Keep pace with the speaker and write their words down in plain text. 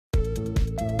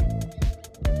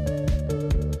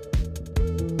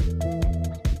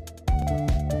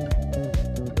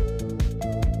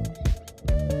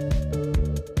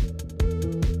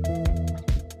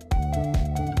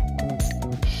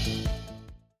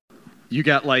You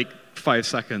get like 5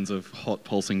 seconds of hot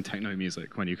pulsing techno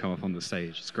music when you come up on the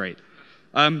stage. It's great.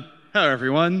 Hello,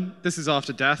 everyone. This is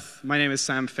After Death. My name is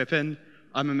Sam Phippen.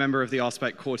 I'm a member of the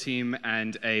RSpec core team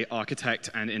and an architect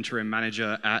and interim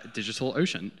manager at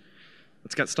DigitalOcean.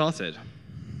 Let's get started.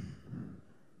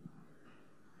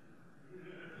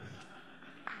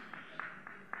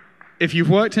 If you've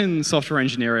worked in software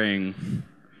engineering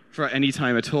for any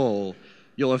time at all,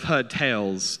 you'll have heard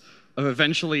tales of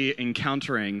eventually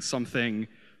encountering something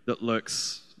that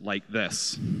looks like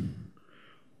this,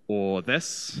 or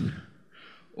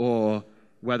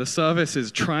where the service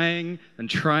is trying and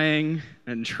trying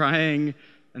and trying,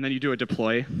 and then you do a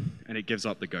deploy, and it gives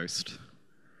up the ghost.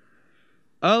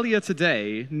 Earlier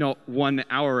today, not 1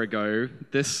 hour ago,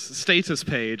 this status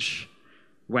page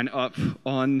went up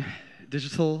on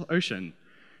DigitalOcean.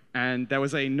 And there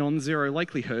was a non-zero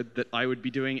likelihood that I would be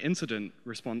doing incident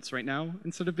response right now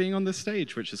instead of being on this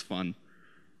stage, which is fun.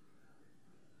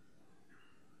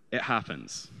 It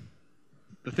happens.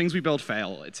 The things we build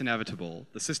fail. It's inevitable.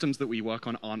 The systems that we work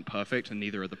on aren't perfect, and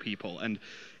neither are the people. And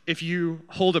if you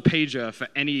hold a pager for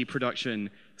any production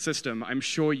system, I'm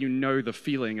sure you know the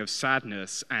feeling of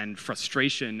sadness and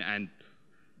frustration and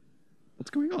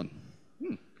what's going on?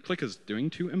 Clicker's doing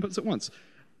 2 inputs at once.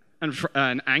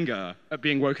 And anger at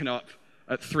being woken up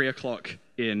at 3 o'clock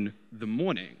in the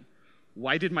morning.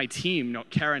 Why did my team not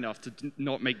care enough to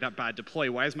not make that bad deploy?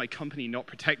 Why is my company not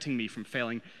protecting me from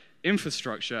failing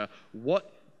infrastructure?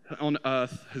 What on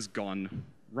earth has gone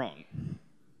wrong?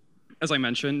 As I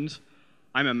mentioned,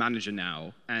 I'm a manager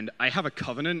now, and I have a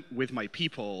covenant with my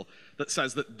people that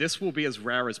says that this will be as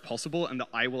rare as possible and that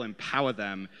I will empower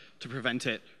them to prevent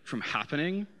it from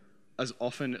happening as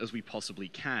often as we possibly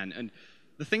can. And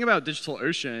the thing about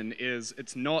DigitalOcean is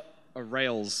it's not a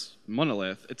Rails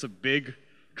monolith. It's a big,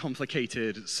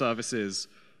 complicated services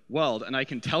world. And I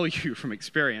can tell you from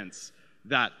experience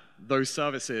that those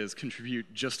services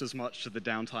contribute just as much to the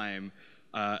downtime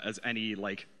as any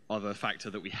other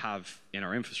factor that we have in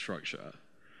our infrastructure.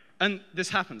 And this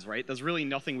happens, right? There's really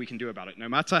nothing we can do about it. No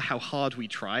matter how hard we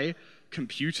try,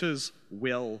 computers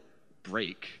will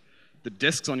break. The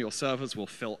disks on your servers will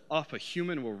fill up, a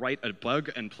human will write a bug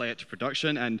and play it to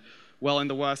production, and, well, in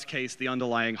the worst case, the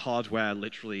underlying hardware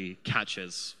literally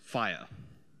catches fire.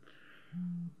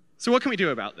 So what can we do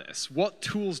about this? What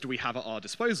tools do we have at our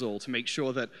disposal to make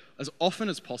sure that as often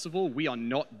as possible we are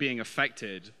not being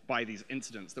affected by these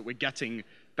incidents, that we're getting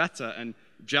better? And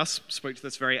Jess spoke to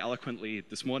this very eloquently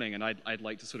this morning, and I'd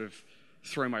like to sort of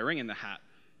throw my ring in the hat.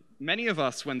 Many of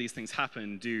us, when these things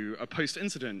happen, do a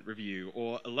post-incident review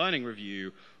or a learning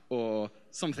review or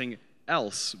something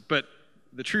else. But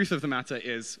the truth of the matter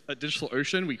is, at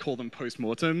DigitalOcean, we call them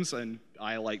post-mortems, and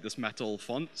I like this metal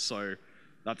font, so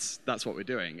that's what we're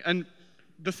doing. And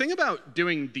the thing about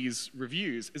doing these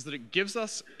reviews is that it gives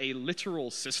us a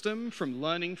literal system from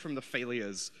learning from the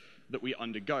failures that we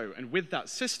undergo. And with that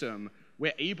system,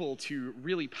 we're able to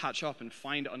really patch up and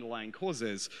find underlying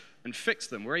causes and fix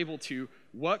them. We're able to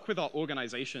work with our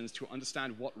organizations to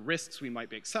understand what risks we might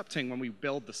be accepting when we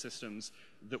build the systems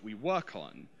that we work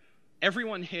on.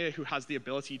 Everyone here who has the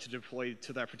ability to deploy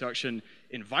to their production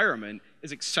environment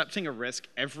is accepting a risk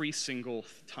every single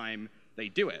time they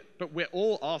do it. But we're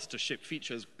all asked to ship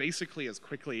features basically as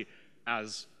quickly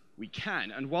as we can.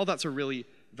 And while that's a really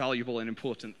valuable and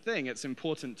important thing, it's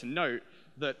important to note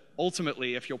that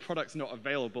ultimately, if your product's not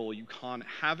available, you can't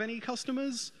have any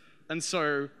customers. And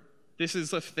so this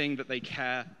is a thing that they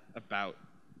care about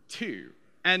too.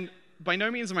 And by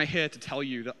no means am I here to tell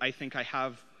you that I think I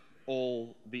have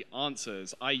all the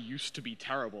answers. I used to be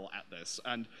terrible at this.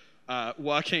 And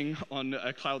working on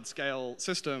a cloud scale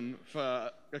system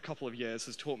for a couple of years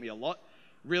has taught me a lot.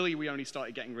 Really, we only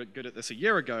started getting good at this a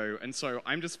year ago. And so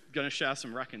I'm just going to share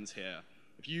some reckons here.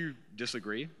 If you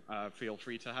disagree, feel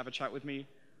free to have a chat with me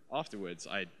afterwards.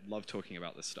 I love talking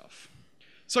about this stuff.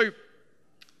 So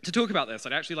to talk about this,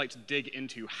 I'd actually like to dig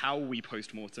into how we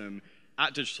post-mortem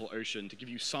at DigitalOcean to give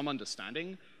you some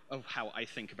understanding of how I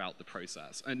think about the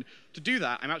process. And to do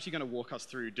that, I'm actually going to walk us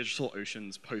through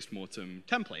DigitalOcean's post-mortem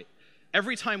template.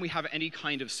 Every time we have any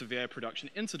kind of severe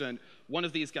production incident, one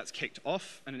of these gets kicked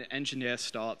off, and an engineer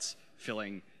starts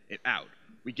filling it out.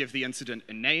 We give the incident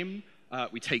a name,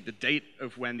 we take the date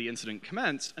of when the incident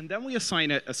commenced, and then we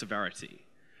assign it a severity.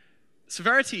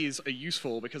 Severities are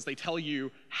useful because they tell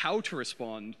you how to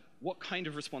respond, what kind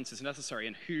of response is necessary,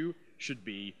 and who should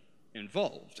be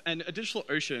involved. And at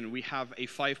DigitalOcean, we have a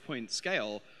 5-point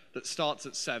scale that starts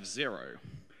at Sev 0.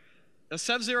 A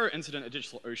Sev 0 incident at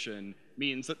DigitalOcean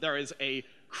means that there is a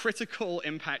critical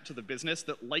impact to the business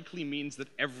that likely means that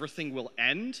everything will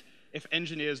end if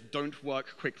engineers don't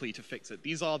work quickly to fix it.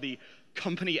 These are the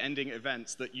company-ending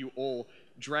events that you all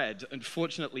dread, and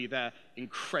fortunately, they're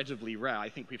incredibly rare. I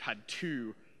think we've had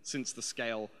 2 since the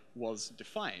scale was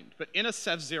defined. But in a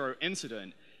Sev0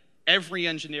 incident, every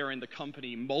engineer in the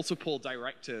company, multiple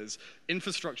directors,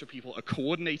 infrastructure people are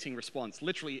coordinating response.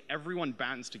 Literally, everyone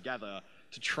bands together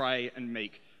to try and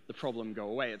make the problem go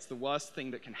away. It's the worst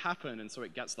thing that can happen, and so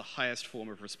it gets the highest form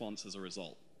of response as a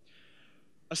result.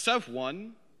 A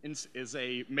Sev1 is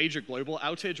a major global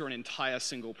outage or an entire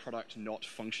single product not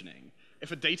functioning.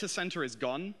 If a data center is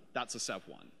gone, that's a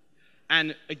Sev1.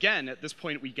 And again, at this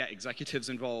point, we get executives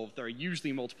involved. There are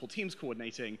usually multiple teams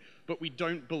coordinating, but we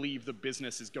don't believe the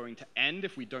business is going to end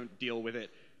if we don't deal with it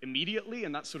immediately,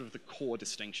 and that's sort of the core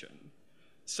distinction.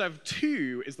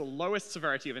 Sev2 is the lowest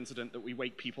severity of incident that we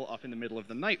wake people up in the middle of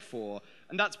the night for,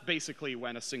 and that's basically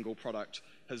when a single product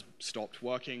has stopped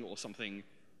working or something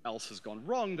else has gone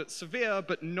wrong that's severe,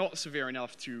 but not severe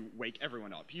enough to wake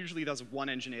everyone up. Usually there's one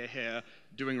engineer here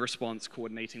doing response,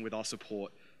 coordinating with our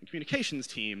support and communications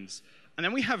teams. And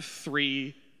then we have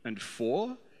 3 and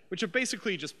 4, which are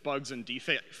basically just bugs and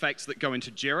defects that go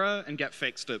into Jira and get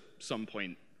fixed at some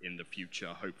point in the future,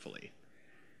 hopefully.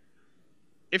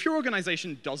 If your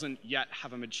organization doesn't yet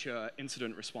have a mature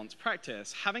incident response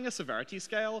practice, having a severity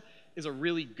scale is a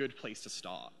really good place to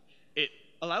start. It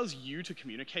allows you to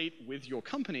communicate with your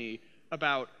company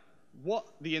about what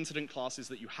the incident classes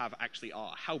that you have actually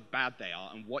are, how bad they are,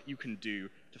 and what you can do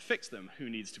to fix them, who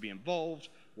needs to be involved,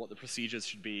 what the procedures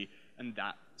should be, and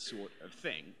that sort of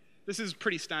thing. This is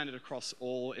pretty standard across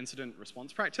all incident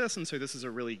response practice, and so this is a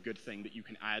really good thing that you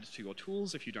can add to your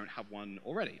tools if you don't have one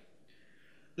already.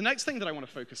 The next thing that I want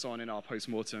to focus on in our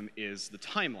postmortem is the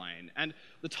timeline. And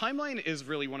the timeline is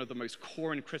really one of the most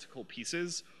core and critical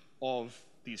pieces of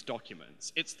these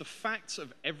documents. It's the facts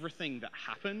of everything that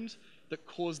happened that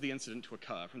caused the incident to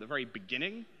occur, from the very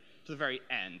beginning to the very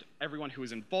end. Everyone who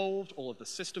was involved, all of the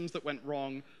systems that went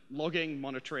wrong, logging,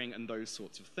 monitoring, and those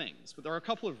sorts of things. But there are a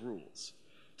couple of rules.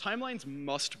 Timelines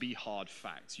must be hard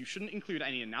facts. You shouldn't include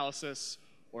any analysis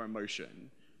or emotion.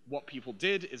 What people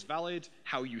did is valid.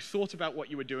 How you thought about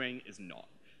what you were doing is not.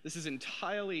 This is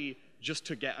entirely just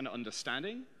to get an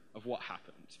understanding of what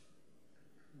happened.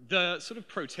 The sort of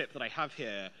pro tip that I have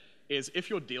here is if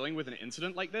you're dealing with an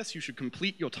incident like this, you should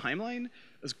complete your timeline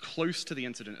as close to the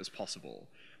incident as possible.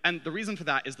 And the reason for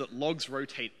that is that logs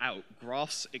rotate out,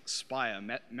 graphs expire,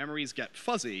 memories get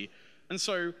fuzzy, and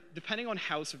so depending on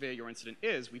how severe your incident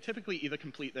is, we typically either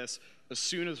complete this as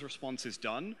soon as response is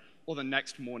done or the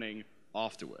next morning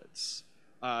afterwards.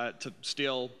 To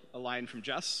steal a line from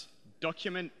Jess,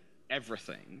 document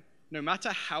everything. No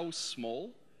matter how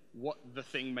small what the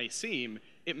thing may seem,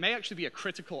 it may actually be a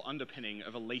critical underpinning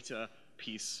of a later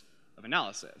piece of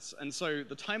analysis. And so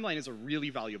the timeline is a really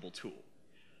valuable tool.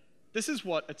 This is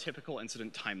what a typical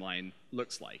incident timeline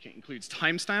looks like. It includes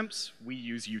timestamps. We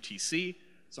use UTC.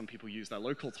 Some people use their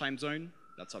local time zone.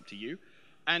 That's up to you.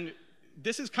 And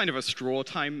this is kind of a straw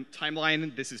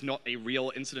timeline. This is not a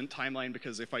real incident timeline,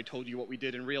 because if I told you what we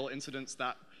did in real incidents,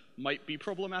 that might be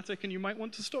problematic and you might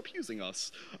want to stop using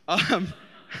us.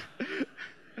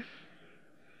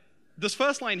 This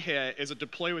first line here is a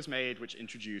deploy was made which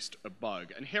introduced a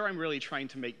bug. And here I'm really trying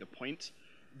to make the point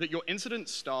that your incident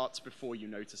starts before you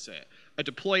notice it. A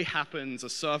deploy happens, a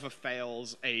server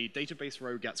fails, a database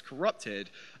row gets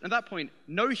corrupted. And at that point,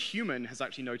 no human has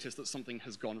actually noticed that something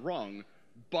has gone wrong,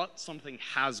 but something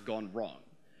has gone wrong.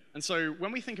 And so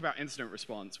when we think about incident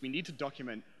response, we need to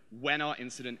document when our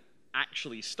incident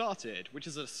actually started, which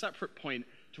is a separate point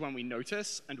to when we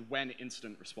notice and when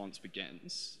incident response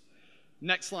begins.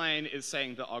 Next line is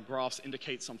saying that our graphs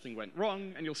indicate something went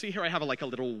wrong, and you'll see here I have a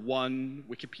little one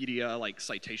Wikipedia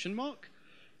citation mark.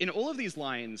 In all of these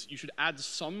lines, you should add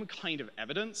some kind of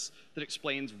evidence that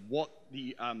explains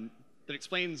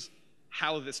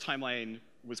how this timeline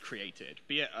was created,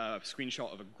 be it a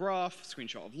screenshot of a graph, a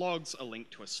screenshot of logs, a link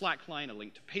to a Slack line, a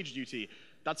link to PagerDuty.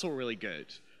 That's all really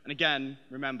good. And again,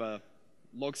 remember,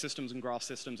 log systems and graph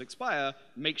systems expire.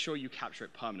 Make sure you capture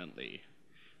it permanently.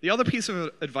 The other piece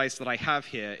of advice that I have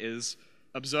here is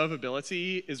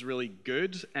observability is really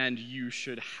good, and you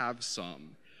should have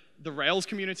some. The Rails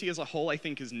community as a whole, I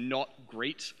think, is not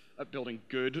great at building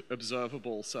good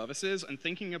observable services, and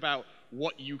thinking about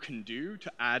what you can do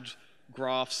to add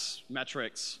graphs,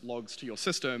 metrics, logs to your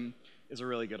system is a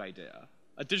really good idea.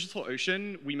 At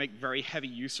DigitalOcean, we make very heavy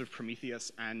use of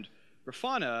Prometheus and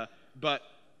Grafana, but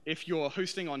if you're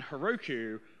hosting on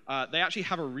Heroku, they actually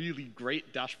have a really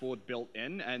great dashboard built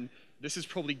in, and this is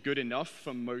probably good enough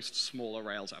for most smaller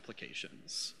Rails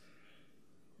applications.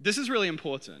 This is really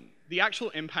important. The actual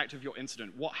impact of your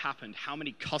incident, what happened, how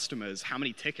many customers, how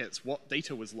many tickets, what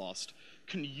data was lost,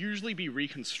 can usually be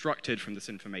reconstructed from this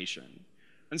information.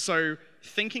 And so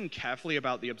thinking carefully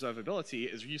about the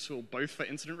observability is useful both for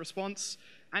incident response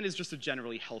and is just a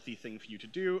generally healthy thing for you to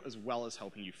do, as well as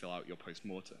helping you fill out your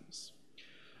postmortems.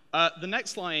 The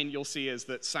next line you'll see is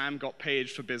that Sam got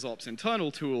paged for BizOps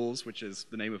internal tools, which is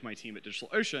the name of my team at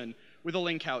DigitalOcean, with a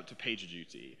link out to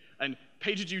PagerDuty. And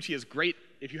PagerDuty is great.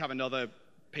 If you have another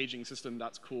paging system,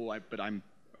 that's cool, but I'm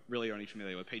really only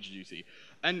familiar with PagerDuty.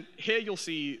 And here you'll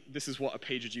see this is what a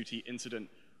PagerDuty incident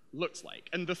looks like.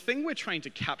 And the thing we're trying to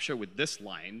capture with this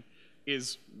line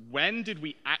is when did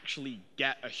we actually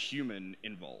get a human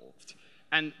involved?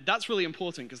 And that's really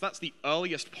important because that's the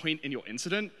earliest point in your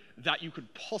incident that you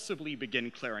could possibly begin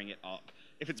clearing it up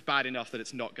if it's bad enough that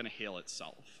it's not going to heal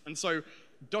itself. And so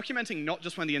documenting not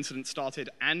just when the incident started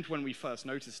and when we first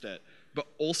noticed it, but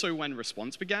also when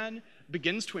response began,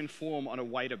 begins to inform on a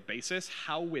wider basis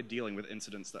how we're dealing with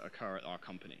incidents that occur at our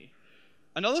company.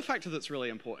 Another factor that's really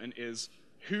important is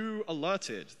who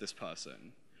alerted this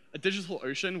person. At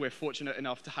DigitalOcean, we're fortunate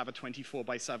enough to have a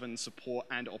 24/7 support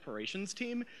and operations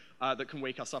team that can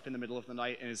wake us up in the middle of the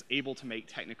night and is able to make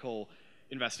technical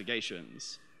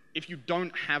investigations. If you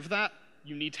don't have that,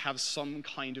 you need to have some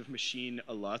kind of machine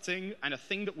alerting. And a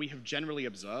thing that we have generally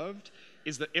observed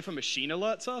is that if a machine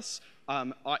alerts us,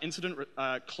 our incident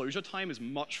closure time is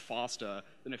much faster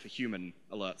than if a human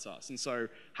alerts us. And so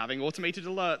having automated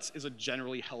alerts is a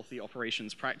generally healthy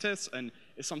operations practice and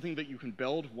is something that you can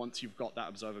build once you've got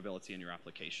that observability in your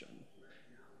application.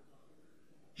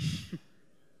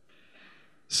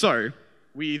 So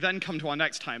we then come to our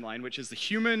next timeline, which is the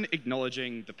human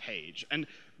acknowledging the page. And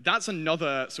that's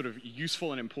another sort of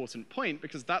useful and important point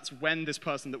because that's when this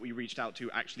person that we reached out to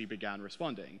actually began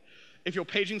responding. If you're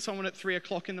paging someone at 3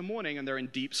 o'clock in the morning and they're in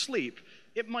deep sleep,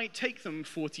 it might take them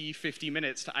 40, 50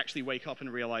 minutes to actually wake up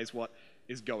and realize what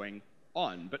is going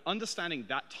on. But understanding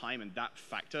that time and that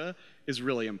factor is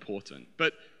really important.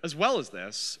 But as well as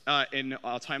this, in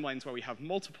our timelines where we have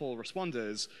multiple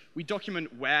responders, we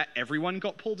document where everyone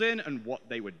got pulled in and what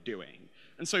they were doing.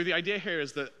 And so the idea here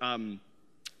is that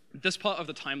this part of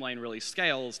the timeline really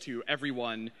scales to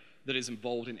everyone that is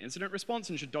involved in incident response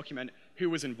and should document who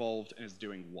was involved and is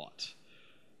doing what.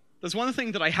 There's one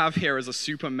thing that I have here as a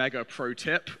super mega pro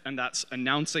tip, and that's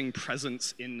announcing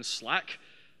presence in Slack.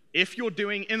 If you're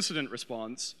doing incident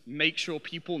response, make sure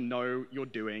people know you're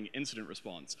doing incident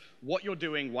response. What you're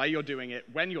doing, why you're doing it,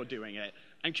 when you're doing it,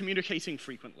 and communicating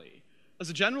frequently. As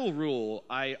a general rule,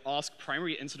 I ask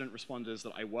primary incident responders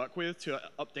that I work with to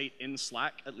update in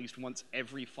Slack at least once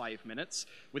every 5 minutes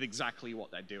with exactly what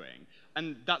they're doing.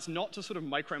 And that's not to sort of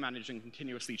micromanage and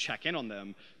continuously check in on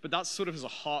them, but that's sort of as a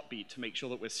heartbeat to make sure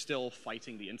that we're still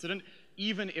fighting the incident,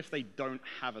 even if they don't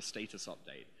have a status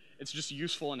update. It's just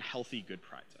useful and healthy good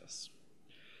practice.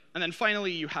 And then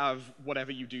finally, you have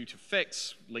whatever you do to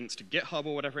fix, links to GitHub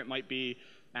or whatever it might be,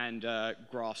 and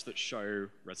graphs that show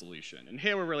resolution. And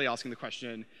here we're really asking the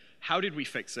question, how did we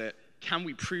fix it? Can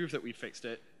we prove that we fixed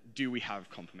it? Do we have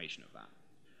confirmation of that?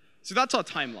 So that's our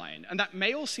timeline. And that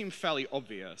may all seem fairly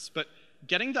obvious, but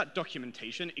getting that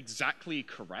documentation exactly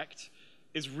correct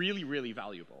is really, really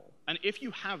valuable. And if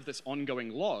you have this ongoing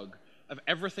log of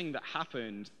everything that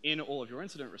happened in all of your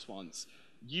incident response,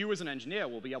 you as an engineer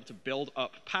will be able to build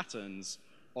up patterns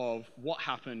of what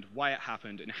happened, why it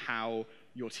happened, and how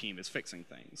your team is fixing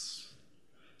things.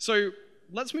 So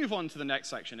let's move on to the next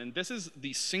section, and this is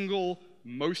the single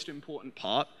most important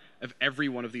part of every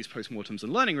one of these postmortems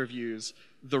and learning reviews,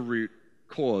 the root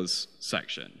cause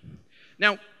section.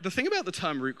 Now, the thing about the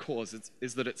term root cause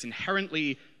is that it's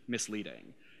inherently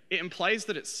misleading. It implies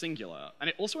that it's singular, and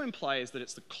it also implies that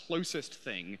it's the closest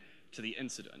thing to the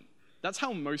incident. That's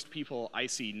how most people I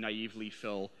see naively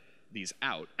fill these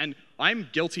out, and I'm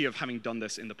guilty of having done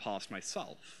this in the past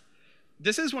myself.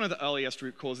 This is one of the earliest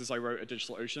root causes I wrote at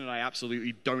DigitalOcean, and I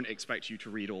absolutely don't expect you to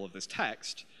read all of this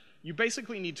text. You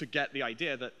basically need to get the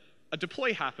idea that a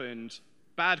deploy happened,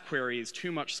 bad queries,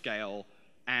 too much scale,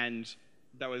 and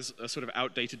there was a sort of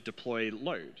outdated deploy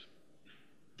load.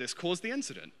 This caused the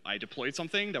incident. I deployed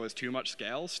something, there was too much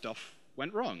scale, stuff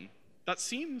went wrong. That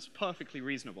seems perfectly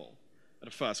reasonable at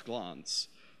a first glance,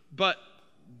 but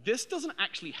this doesn't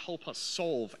actually help us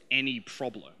solve any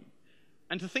problem.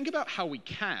 And to think about how we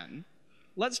can,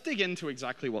 let's dig into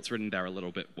exactly what's written there a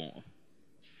little bit more.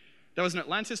 There was an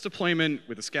Atlantis deployment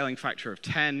with a scaling factor of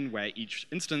 10, where each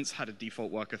instance had a default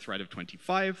worker thread of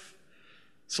 25.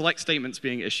 Select statements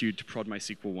being issued to prod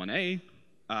MySQL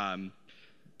 1a.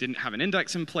 Didn't have an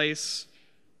index in place.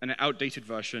 and an outdated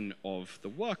version of the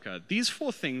worker. These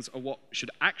four things are what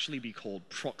should actually be called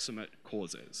proximate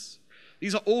causes.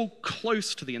 These are all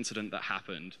close to the incident that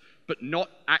happened, but not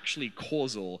actually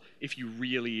causal if you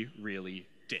really, really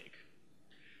dig.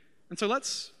 And so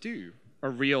let's do a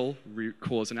real root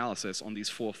cause analysis on these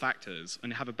four factors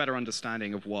and have a better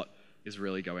understanding of what is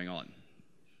really going on.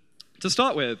 To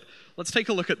start with, let's take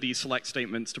a look at the select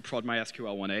statements to prod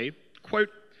MySQL 1a. Quote,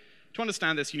 to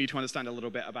understand this, you need to understand a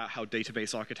little bit about how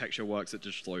database architecture works at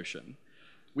DigitalOcean.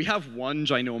 We have one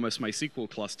ginormous MySQL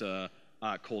cluster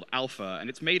called Alpha, and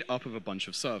it's made up of a bunch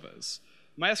of servers.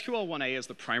 MySQL 1a is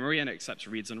the primary and accepts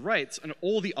reads and writes, and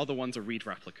all the other ones are read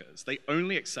replicas. They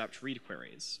only accept read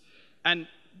queries. And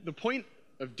the point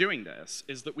of doing this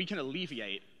is that we can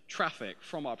alleviate traffic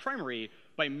from our primary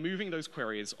by moving those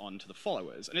queries onto the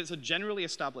followers. And it's a generally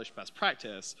established best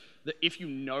practice that if you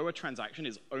know a transaction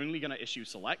is only going to issue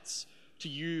selects, to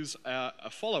use a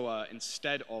follower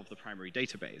instead of the primary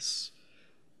database.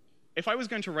 If I was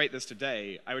going to write this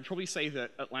today, I would probably say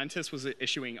that Atlantis was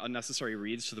issuing unnecessary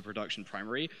reads to the production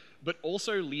primary, but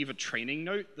also leave a training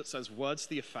note that says words to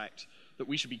the effect that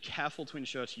we should be careful to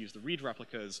ensure to use the read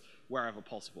replicas wherever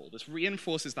possible. This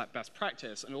reinforces that best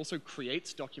practice and also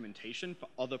creates documentation for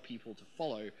other people to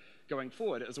follow going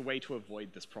forward as a way to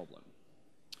avoid this problem.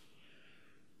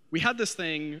 We had this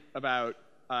thing about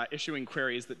issuing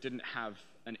queries that didn't have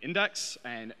an index,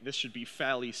 and this should be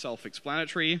fairly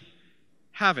self-explanatory.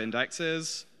 Have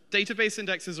indexes. Database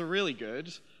indexes are really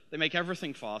good. They make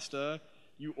everything faster.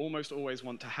 You almost always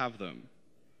want to have them.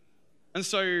 And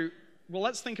so, well,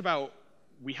 let's think about,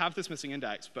 we have this missing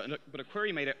index, but a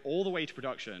query made it all the way to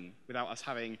production without us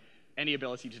having any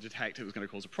ability to detect it was going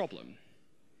to cause a problem.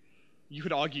 You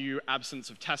could argue absence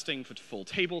of testing for full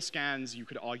table scans. You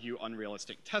could argue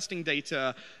unrealistic testing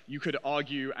data. You could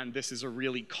argue, and this is a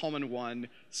really common one,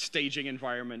 staging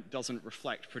environment doesn't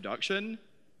reflect production.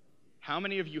 How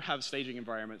many of you have staging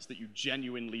environments that you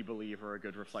genuinely believe are a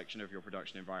good reflection of your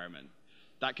production environment?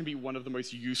 That can be one of the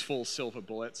most useful silver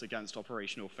bullets against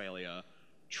operational failure.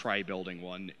 Try building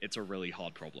one. It's a really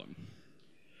hard problem.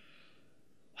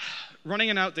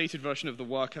 Running an outdated version of the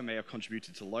worker may have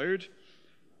contributed to load.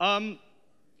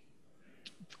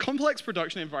 Complex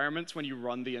production environments when you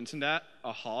run the internet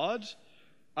are hard.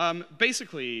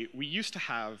 Basically, we used to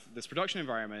have this production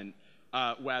environment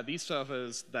where these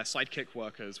servers, their sidekick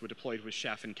workers, were deployed with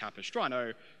Chef and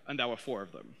Capistrano, and there were 4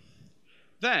 of them.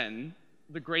 Then,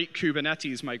 the great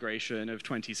Kubernetes migration of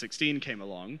 2016 came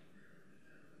along,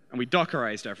 and we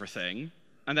Dockerized everything,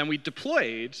 and then we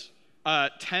deployed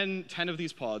 10 of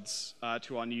these pods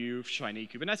to our new shiny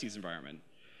Kubernetes environment.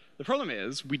 The problem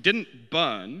is, we didn't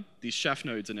burn these Chef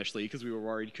nodes initially because we were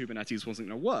worried Kubernetes wasn't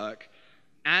going to work,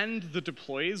 and the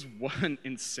deploys weren't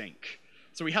in sync.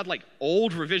 So we had like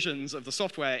old revisions of the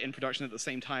software in production at the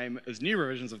same time as new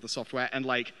revisions of the software, and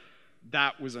like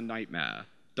that was a nightmare.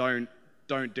 Don't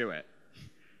do it.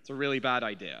 It's a really bad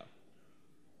idea.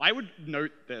 I would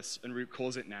note this and root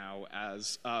cause it now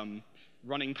as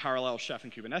running parallel Chef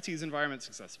and Kubernetes environments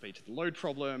exacerbated the load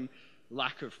problem,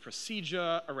 lack of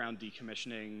procedure around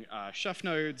decommissioning Chef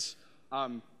nodes,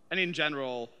 and in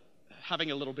general,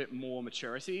 having a little bit more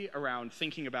maturity around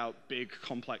thinking about big,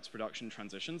 complex production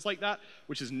transitions like that,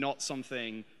 which is not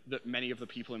something that many of the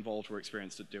people involved were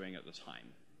experienced at doing at the time.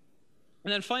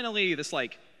 And then finally, this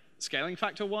like scaling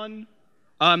factor one.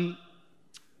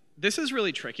 This is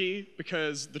really tricky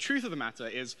because the truth of the matter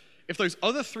is if those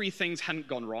other 3 things hadn't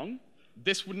gone wrong,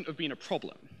 this wouldn't have been a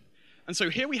problem. And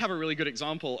so here we have a really good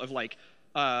example of like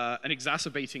an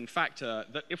exacerbating factor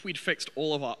that if we'd fixed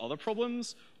all of our other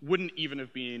problems, wouldn't even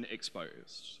have been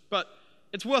exposed. But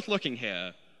it's worth looking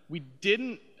here. We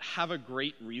didn't have a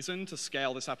great reason to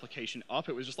scale this application up.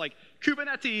 It was just like,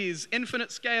 Kubernetes,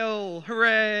 infinite scale,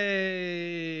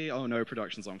 hooray! Oh no,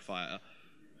 production's on fire.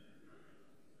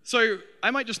 So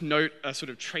I might just note a sort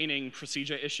of training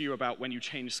procedure issue about when you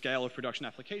change scale of production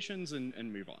applications and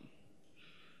move on.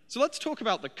 So let's talk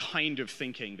about the kind of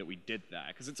thinking that we did there,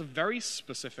 because it's a very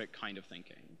specific kind of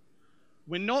thinking.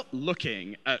 We're not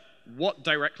looking at what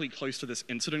directly close to this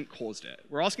incident caused it.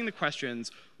 We're asking the questions,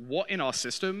 what in our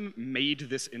system made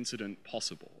this incident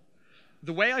possible?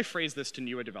 The way I phrase this to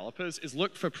newer developers is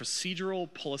look for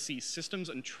procedural, policy, systems,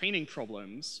 and training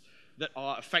problems that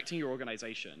are affecting your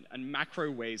organization and macro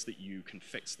ways that you can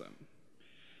fix them.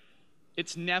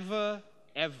 It's never,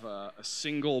 ever a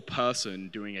single person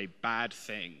doing a bad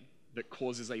thing that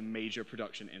causes a major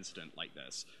production incident like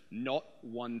this. Not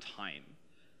one time.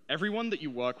 Everyone that you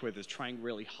work with is trying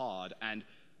really hard and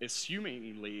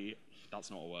assumingly, that's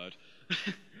not a word,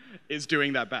 is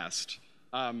doing their best.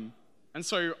 And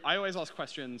so I always ask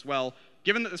questions, well,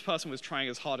 given that this person was trying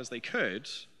as hard as they could,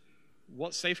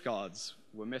 what safeguards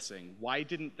were missing? Why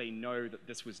didn't they know that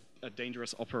this was a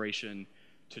dangerous operation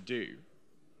to do?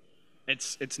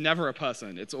 It's never a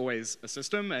person, it's always a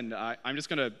system, and I'm just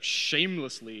going to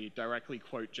shamelessly directly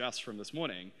quote Jess from this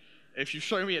morning. If you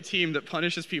show me a team that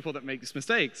punishes people that make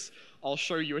mistakes, I'll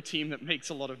show you a team that makes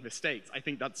a lot of mistakes. I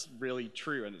think that's really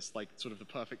true, and it's like sort of the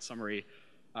perfect summary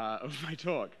of my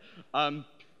talk.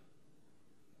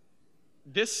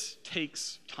 This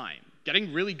takes time.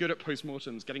 Getting really good at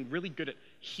postmortems, getting really good at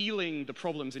healing the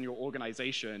problems in your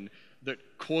organization that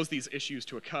cause these issues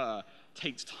to occur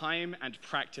takes time and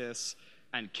practice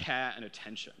and care and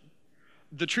attention.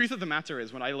 The truth of the matter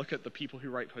is, when I look at the people who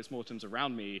write postmortems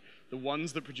around me, the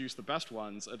ones that produce the best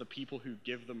ones are the people who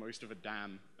give the most of a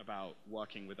damn about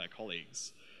working with their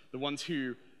colleagues, the ones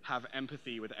who have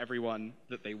empathy with everyone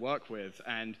that they work with,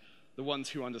 and the ones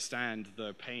who understand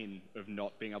the pain of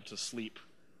not being able to sleep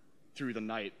through the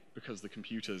night because the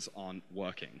computers aren't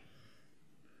working.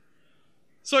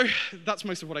 So that's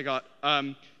most of what I got.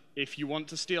 If you want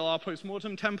to steal our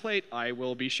postmortem template, I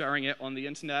will be sharing it on the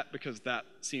internet because that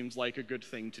seems like a good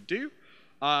thing to do.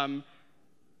 I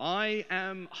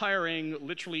am hiring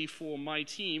literally for my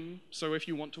team, so if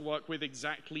you want to work with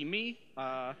exactly me,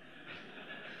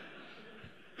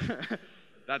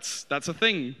 that's a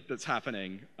thing that's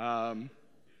happening.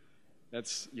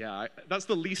 That's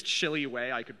the least shilly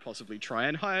way I could possibly try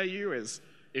and hire you, is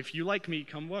if you like me,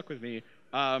 come work with me.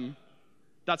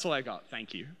 That's all I got.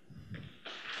 Thank you.